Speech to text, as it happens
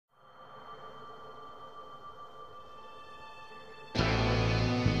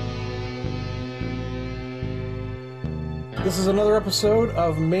This is another episode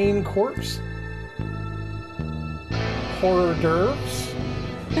of Main Corpse. Horror Derves.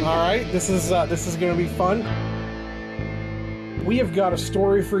 Alright, this is going to be fun. We have got a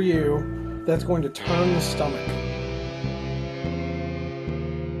story for you that's going to turn the stomach.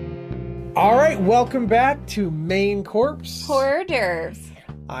 Alright, welcome back to Main Corpse. Horror Derves.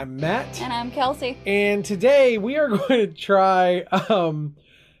 I'm Matt. And I'm Kelsey. And today we are going to try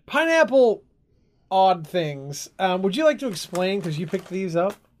pineapple odd things. Would you like to explain, because you picked these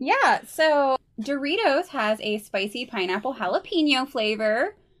up? Yeah, so Doritos has a spicy pineapple jalapeno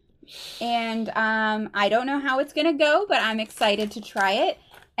flavor. And I don't know how it's going to go, but I'm excited to try it.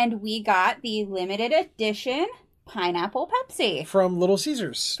 And we got the limited edition pineapple Pepsi. From Little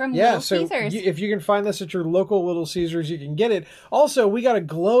Caesars. Little Caesars. If you can find this at your local Little Caesars, you can get it. Also, we got a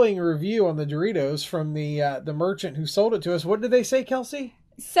glowing review on the Doritos from the merchant who sold it to us. What did they say, Kelsey?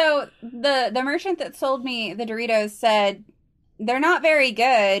 So the merchant that sold me the Doritos said, they're not very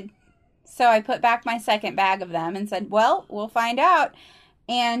good. So I put back my second bag of them and said, well, we'll find out.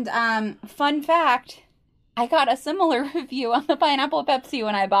 And fun fact, I got a similar review on the pineapple Pepsi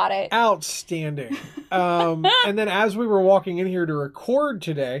when I bought it. Outstanding. And then as we were walking in here to record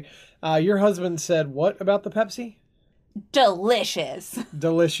today, your husband said, what about the Pepsi? Delicious.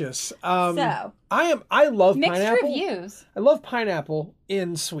 Delicious. So I love mixed pineapple. reviews. I love pineapple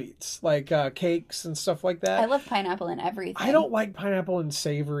in sweets, like cakes and stuff like that. I love pineapple in everything. I don't like pineapple in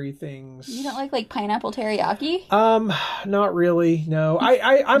savory things. You don't like pineapple teriyaki? Not really. No.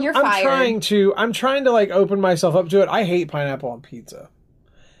 I'm trying to like open myself up to it. I hate pineapple on pizza.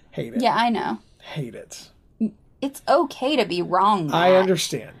 Hate it. Yeah, I know. Hate it. It's okay to be wrong, Matt. I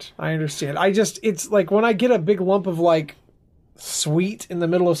understand. It's like when I get a big lump of like sweet in the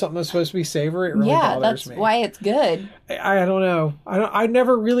middle of something that's supposed to be savory, it really bothers me. Yeah, that's why it's good. I don't know. I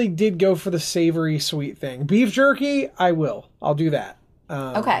never really did go for the savory sweet thing. Beef jerky, I'll do that.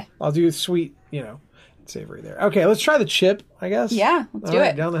 Okay. I'll do sweet, savory there. Okay, let's try the chip, I guess. Yeah, let's do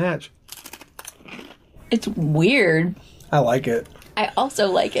it. Down the hatch. It's weird. I like it. I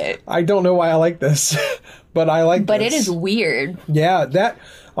also like it. I don't know why I like this, but I like But this. it is weird. Yeah,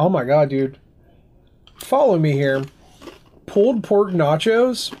 oh my god, dude. Follow me here. Pulled pork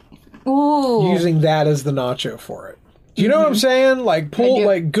nachos. Ooh. Using that as the nacho for it. Do you know what I'm saying? Like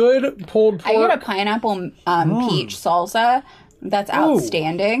good pulled pork. I get a pineapple peach salsa. That's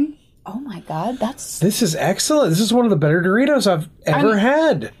outstanding. Oh my god, This is excellent. This is one of the better Doritos I've ever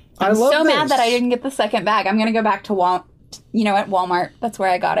had. I'm so mad that I didn't get the second bag. I'm gonna go back to Walmart. That's where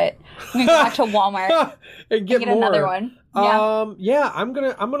I got it. I'm gonna go back to Walmart and get more. Another one. Yeah. I'm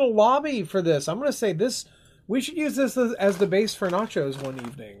gonna lobby for this. I'm gonna say this. We should use this as the base for nachos one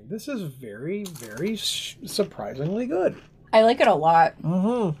evening. This is very, very surprisingly good. I like it a lot.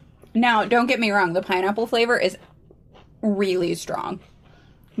 Mm-hmm. Now, don't get me wrong. The pineapple flavor is really strong,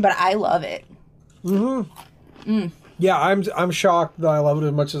 but I love it. Mm-hmm. Mm. Yeah, I'm shocked that I love it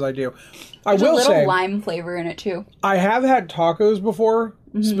as much as I do. There's a little lime flavor in it too. I have had tacos before,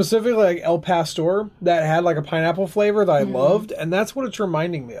 specifically like El Pastor, that had like a pineapple flavor that I loved, and that's what it's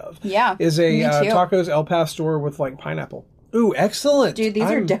reminding me of. Yeah, is a tacos El Pastor with like pineapple. Ooh, excellent, dude! These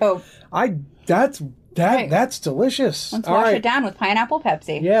are dope. That's delicious. Let's wash it down with pineapple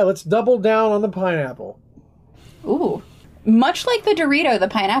Pepsi. Yeah, let's double down on the pineapple. Ooh, much like the Dorito, the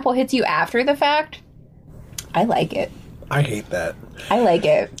pineapple hits you after the fact. I like it. I hate that. I like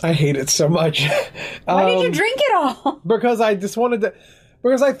it. I hate it so much. Why did you drink it all? Because I just wanted to...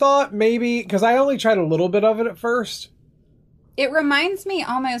 Because I thought maybe... Because I only tried a little bit of it at first. It reminds me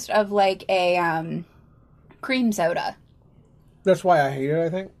almost of like a cream soda. That's why I hate it, I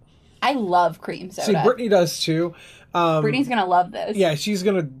think. I love cream soda. See, Brittany does too. Brittany's going to love this. Yeah, she's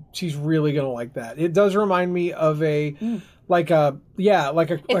really going to like that. It does remind me of a... It's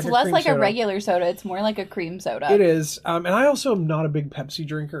less like a regular soda. It's more like a cream soda. It is. And I also am not a big Pepsi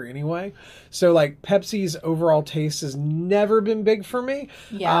drinker anyway. So, like, Pepsi's overall taste has never been big for me.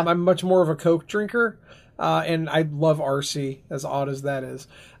 Yeah. I'm much more of a Coke drinker. And I love RC, as odd as that is.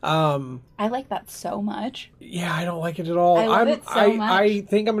 I like that so much. Yeah, I don't like it at all. I love it so much. I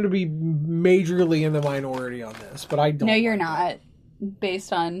think I'm going to be majorly in the minority on this, but I don't. No, you're not.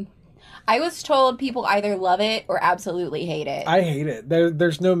 Based on... I was told people either love it or absolutely hate it. I hate it.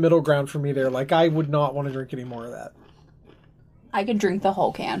 There's no middle ground for me there. Like, I would not want to drink any more of that. I could drink the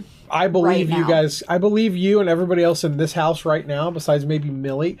whole can. I believe you guys. I believe you and everybody else in this house right now, besides maybe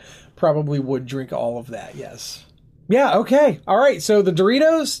Millie, probably would drink all of that. Yes. Yeah, okay. All right. So the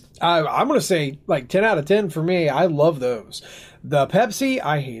Doritos, I'm going to say like 10 out of 10 for me. I love those. The Pepsi,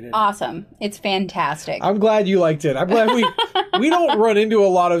 I hate it. Awesome. It's fantastic. I'm glad you liked it. I'm glad we don't run into a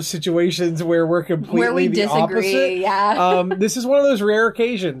lot of situations where we're completely where we the disagree, opposite. yeah. This is one of those rare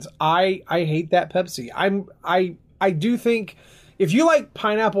occasions. I hate that Pepsi. I do think if you like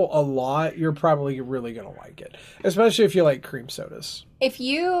pineapple a lot, you're probably really gonna like it, especially if you like cream sodas. If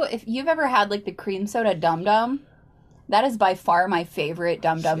you've ever had like the cream soda Dum Dum, that is by far my favorite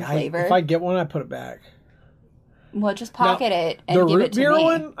Dum Dum flavor. If I get one, I put it back. Well, just pocket it and give it to me. The root beer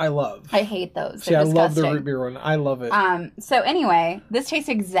one, I love. I hate those. See, I disgusting. love the root beer one. I love it. So anyway, this tastes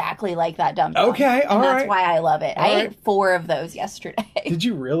exactly like that Dum Dum. Okay, all and right. That's why I love it. All I right. ate 4 of those yesterday. Did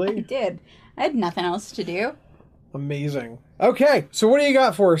you really? I did. I had nothing else to do. Amazing. Okay, so what do you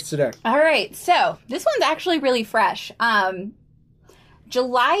got for us today? All right, so this one's actually really fresh.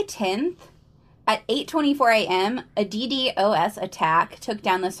 July 10th at 8:24 a.m., a DDoS attack took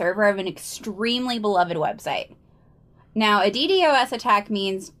down the server of an extremely beloved website. Now, a DDoS attack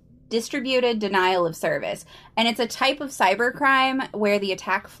means distributed denial of service, and it's a type of cybercrime where the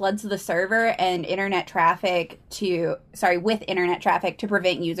attack floods the server and with internet traffic to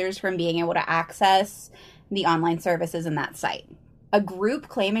prevent users from being able to access the online services in that site. A group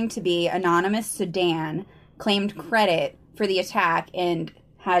claiming to be Anonymous Sudan claimed credit for the attack and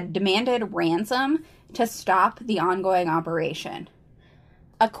had demanded ransom to stop the ongoing operation.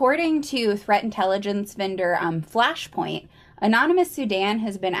 According to threat intelligence vendor Flashpoint, Anonymous Sudan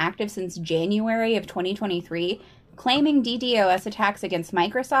has been active since January of 2023, claiming DDoS attacks against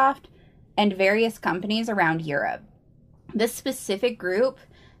Microsoft and various companies around Europe. This specific group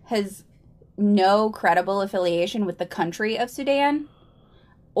has no credible affiliation with the country of Sudan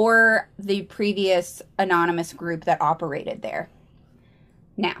or the previous anonymous group that operated there.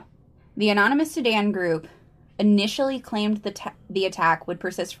 Now, the Anonymous Sudan group initially claimed the attack would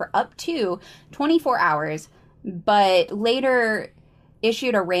persist for up to 24 hours, but later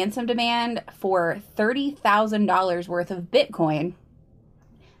issued a ransom demand for $30,000 worth of Bitcoin,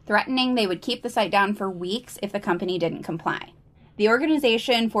 threatening they would keep the site down for weeks if the company didn't comply. The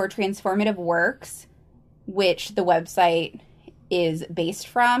Organization for Transformative Works, which the website is based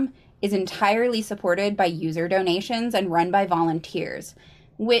from, is entirely supported by user donations and run by volunteers,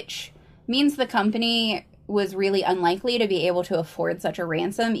 which means the company was really unlikely to be able to afford such a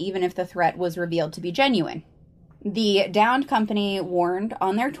ransom, even if the threat was revealed to be genuine. The downed company warned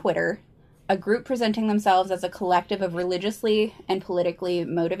on their Twitter, a group presenting themselves as a collective of religiously and politically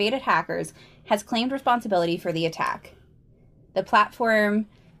motivated hackers has claimed responsibility for the attack. The platform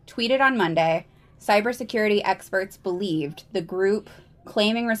tweeted on Monday, cybersecurity experts believed the group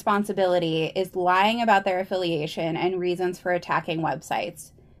claiming responsibility is lying about their affiliation and reasons for attacking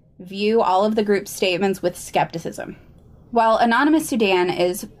websites. View all of the group's statements with skepticism. While Anonymous Sudan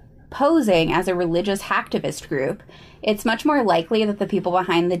is posing as a religious hacktivist group, it's much more likely that the people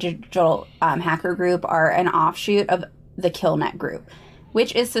behind the digital hacker group are an offshoot of the Killnet group,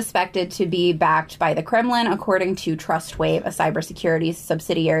 which is suspected to be backed by the Kremlin, according to TrustWave, a cybersecurity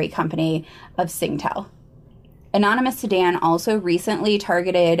subsidiary company of Singtel. Anonymous Sudan also recently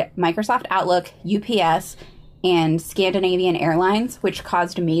targeted Microsoft Outlook, UPS, and Scandinavian Airlines, which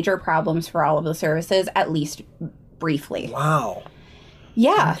caused major problems for all of the services, at least briefly. Wow.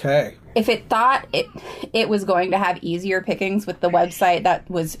 Yeah. Okay. If it thought it was going to have easier pickings with the website that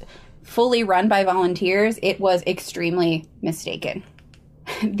was fully run by volunteers, it was extremely mistaken.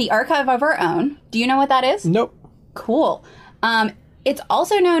 The Archive of Our Own. Do you know what that is? Nope. Cool. It's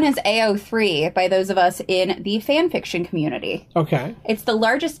also known as AO3 by those of us in the fanfiction community. Okay. It's the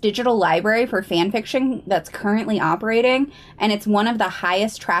largest digital library for fanfiction that's currently operating, and it's one of the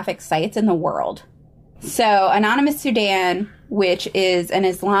highest traffic sites in the world. So, Anonymous Sudan, which is an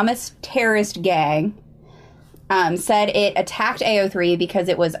Islamist terrorist gang, said it attacked AO3 because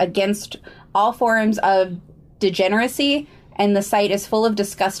it was against all forms of degeneracy, and the site is full of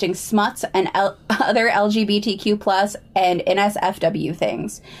disgusting smuts and other LGBTQ plus and NSFW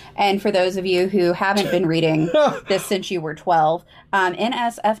things. And for those of you who haven't been reading this since you were 12,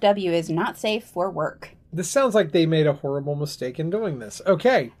 NSFW is not safe for work. This sounds like they made a horrible mistake in doing this.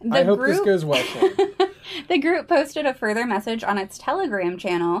 Okay, I hope this goes well for them. The group posted a further message on its Telegram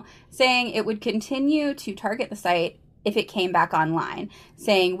channel saying it would continue to target the site if it came back online,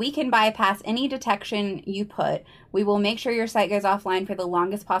 saying, "We can bypass any detection you put. We will make sure your site goes offline for the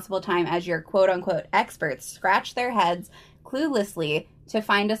longest possible time as your quote-unquote experts scratch their heads cluelessly to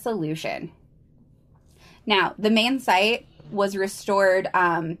find a solution." Now, the main site was restored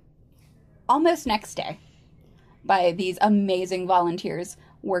almost next day by these amazing volunteers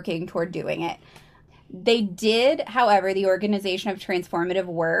working toward doing it. They did, however, the Organization of Transformative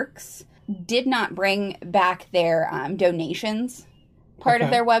Works did not bring back their donations part of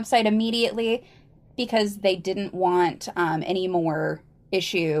their website immediately because they didn't want any more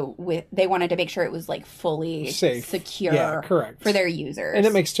issue with. They wanted to make sure it was like fully safe, secure, correct, for their users. And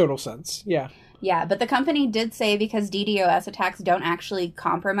it makes total sense. Yeah, but the company did say because DDoS attacks don't actually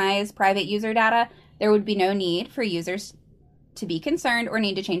compromise private user data, there would be no need for users to be concerned or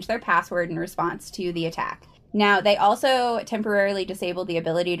need to change their password in response to the attack. Now, they also temporarily disabled the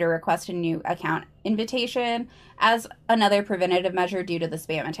ability to request a new account invitation as another preventative measure due to the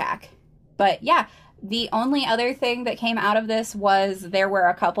spam attack. But yeah, the only other thing that came out of this was there were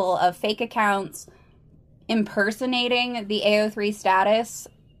a couple of fake accounts impersonating the AO3 status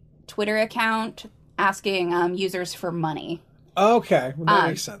Twitter account asking users for money. Okay, well, that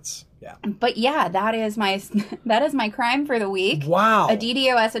makes sense. Yeah. But yeah, that is my crime for the week. Wow. A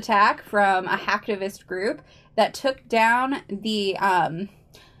DDoS attack from a hacktivist group that took down the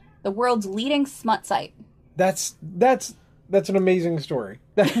world's leading smut site. That's an amazing story.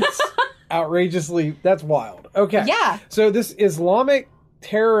 That's that's wild. Okay. Yeah. So this Islamic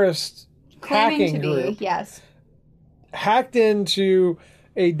terrorist Claiming hacking group yes, hacked into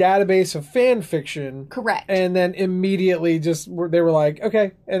a database of fan fiction. Correct. And then immediately they were like,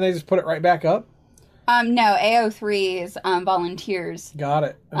 okay, and they just put it right back up? No, AO3's volunteers got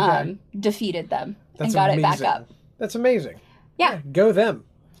it. Okay. Defeated them That's and got amazing. it back up. That's amazing. Yeah. Go them.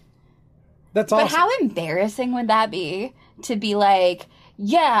 That's awesome. But how embarrassing would that be to be like,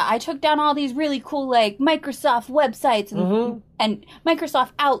 yeah, I took down all these really cool like Microsoft websites and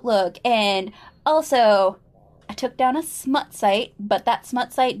Microsoft Outlook, and also I took down a smut site, but that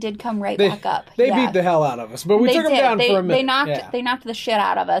smut site did come back up. They beat the hell out of us, but we took them down for a minute. They knocked the shit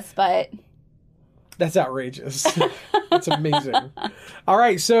out of us, but that's outrageous. That's amazing. All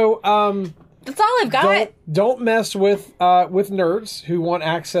right, so that's all I've got. Don't mess with nerds who want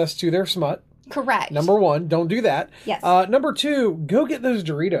access to their smut. Correct. Number one, don't do that. Yes. Number two, go get those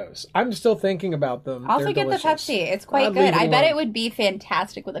Doritos. I'm still thinking about them. Also They're get delicious. the Pepsi. It's quite good. I bet it would be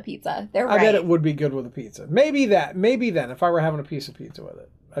fantastic with a pizza. I bet it would be good with a pizza. Maybe then, if I were having a piece of pizza with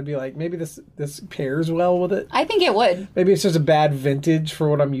it, I'd be like, maybe this pairs well with it. I think it would. Maybe it's just a bad vintage for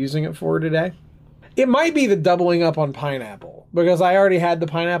what I'm using it for today. It might be the doubling up on pineapple because I already had the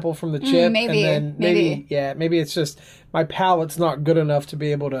pineapple from the chip. Maybe. And then maybe it's just my palate's not good enough to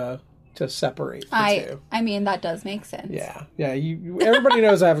be able to separate the two. I mean, that does make sense. Yeah. Everybody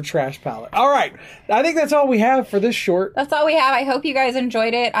knows I have a trash palate. All right. I think that's all we have for this short. That's all we have. I hope you guys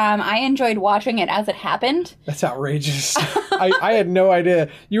enjoyed it. I enjoyed watching it as it happened. That's outrageous. I had no idea.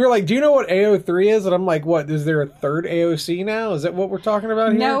 You were like, do you know what AO3 is? And I'm like, what? Is there a third AOC now? Is that what we're talking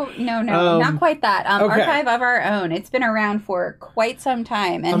about here? No. Not quite that. Okay. Archive of Our Own. It's been around for quite some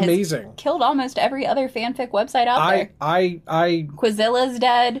time. And amazing. Has killed almost every other fanfic website out there. Quizilla's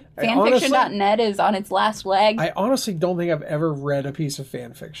dead. Fanfiction.net is on its last leg. I honestly don't think I've ever read a piece of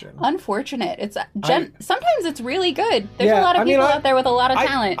fan fiction. Unfortunate. It's sometimes it's really good. There's a lot of people out there with a lot of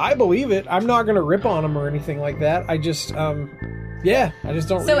talent. I believe it. I'm not going to rip on them or anything like that. I just I just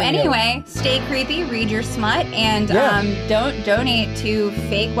don't. So anyway, stay creepy, read your smut, and don't donate to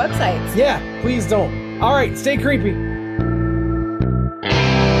fake websites. Yeah, please don't. All right, stay creepy.